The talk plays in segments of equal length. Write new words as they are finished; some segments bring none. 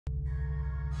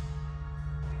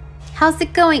How's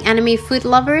it going, anime food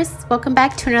lovers? Welcome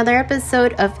back to another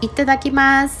episode of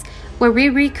Itadakimasu, where we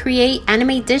recreate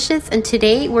anime dishes, and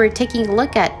today we're taking a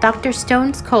look at Dr.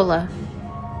 Stone's cola.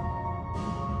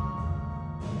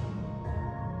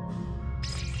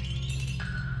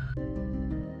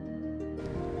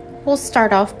 We'll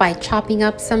start off by chopping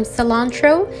up some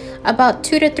cilantro, about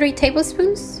 2 to 3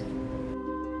 tablespoons.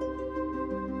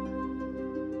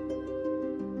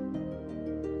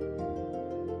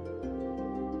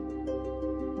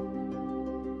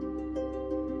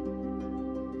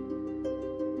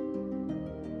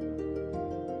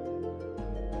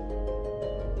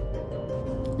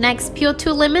 Next, peel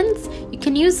 2 lemons. You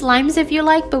can use limes if you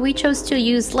like, but we chose to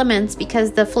use lemons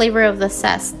because the flavor of the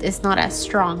zest is not as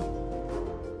strong.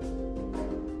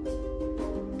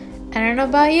 I don't know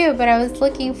about you, but I was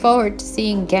looking forward to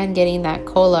seeing Gen getting that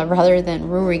cola rather than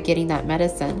Ruri getting that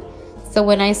medicine. So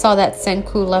when I saw that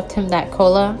Senku left him that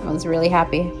cola, I was really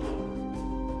happy.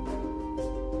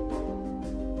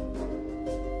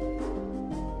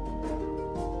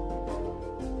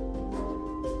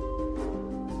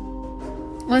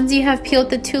 Once you have peeled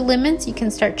the 2 lemons, you can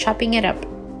start chopping it up.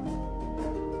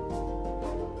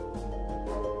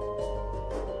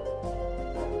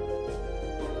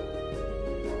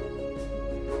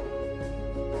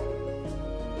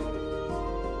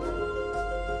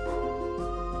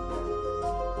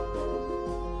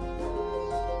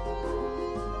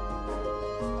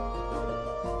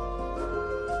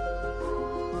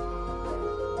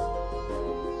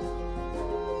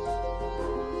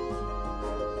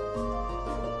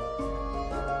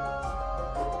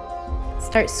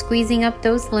 Start squeezing up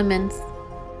those lemons.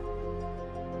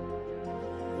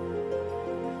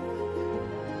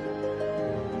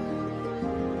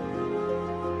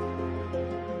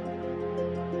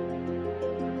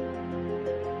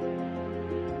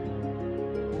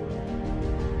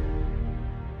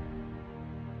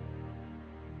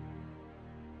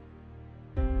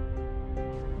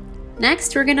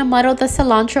 Next, we're going to muddle the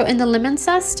cilantro in the lemon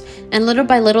zest and little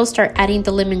by little start adding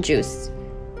the lemon juice.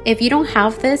 If you don't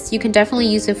have this, you can definitely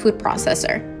use a food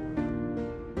processor.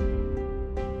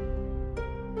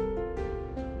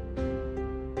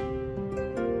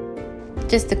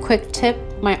 Just a quick tip,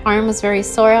 my arm was very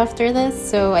sore after this,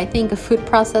 so I think a food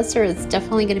processor is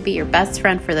definitely going to be your best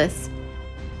friend for this.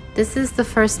 This is the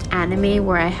first anime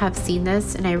where I have seen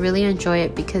this, and I really enjoy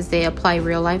it because they apply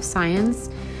real life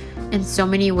science in so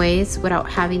many ways without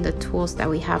having the tools that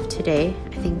we have today.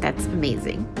 I think that's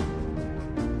amazing.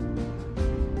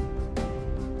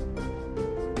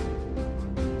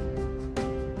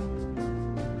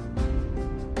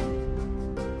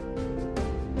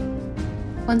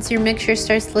 Once your mixture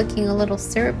starts looking a little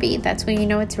syrupy, that's when you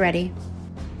know it's ready.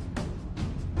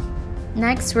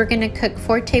 Next, we're going to cook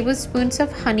 4 tablespoons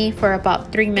of honey for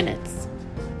about 3 minutes.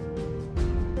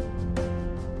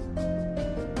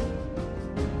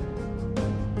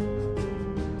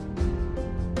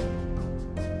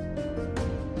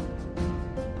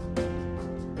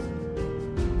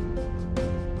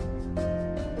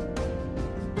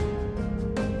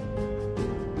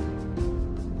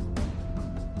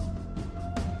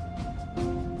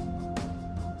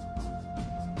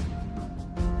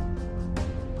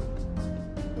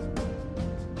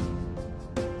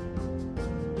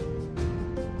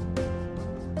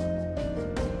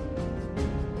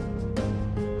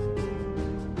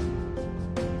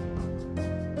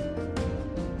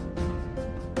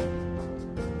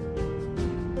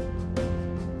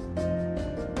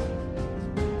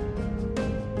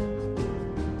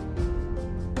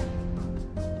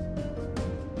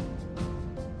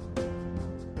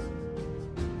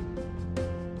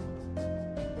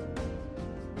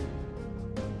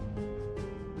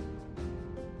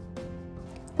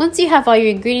 Once you have all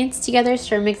your ingredients together,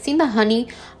 start mixing the honey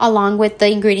along with the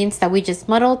ingredients that we just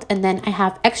muddled, and then I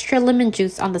have extra lemon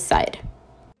juice on the side.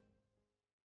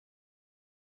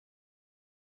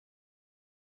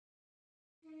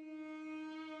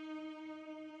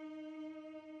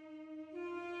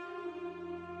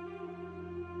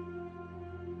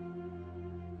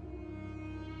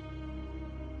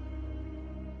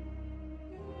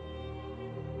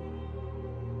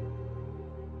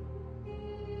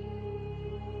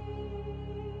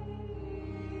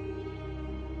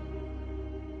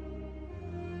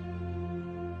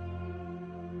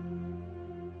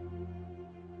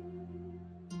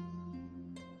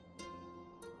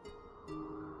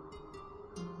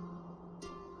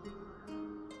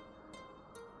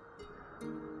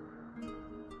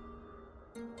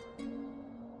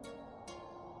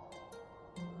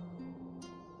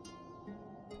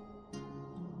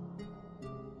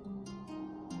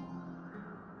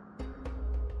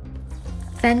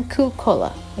 Senku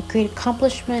Cola, a great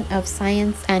accomplishment of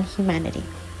science and humanity.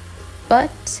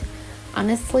 But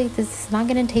honestly, this is not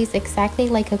going to taste exactly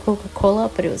like a Coca-Cola,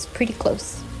 but it was pretty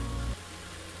close.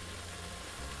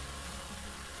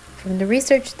 From the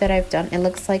research that I've done, it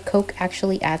looks like Coke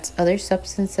actually adds other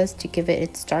substances to give it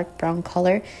its dark brown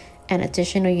color and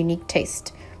additional unique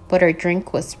taste, but our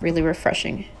drink was really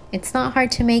refreshing. It's not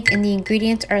hard to make and the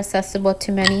ingredients are accessible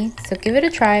to many, so give it a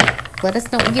try. Let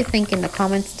us know what you think in the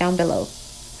comments down below.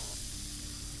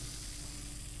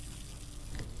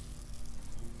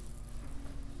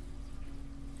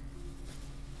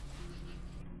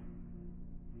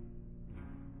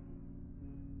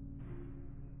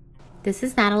 This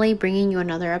is Natalie bringing you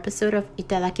another episode of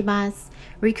Itadakimasu,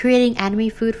 recreating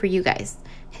anime food for you guys.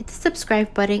 Hit the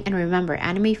subscribe button and remember,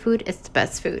 anime food is the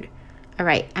best food.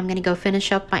 Alright, I'm gonna go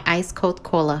finish up my ice cold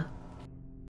cola.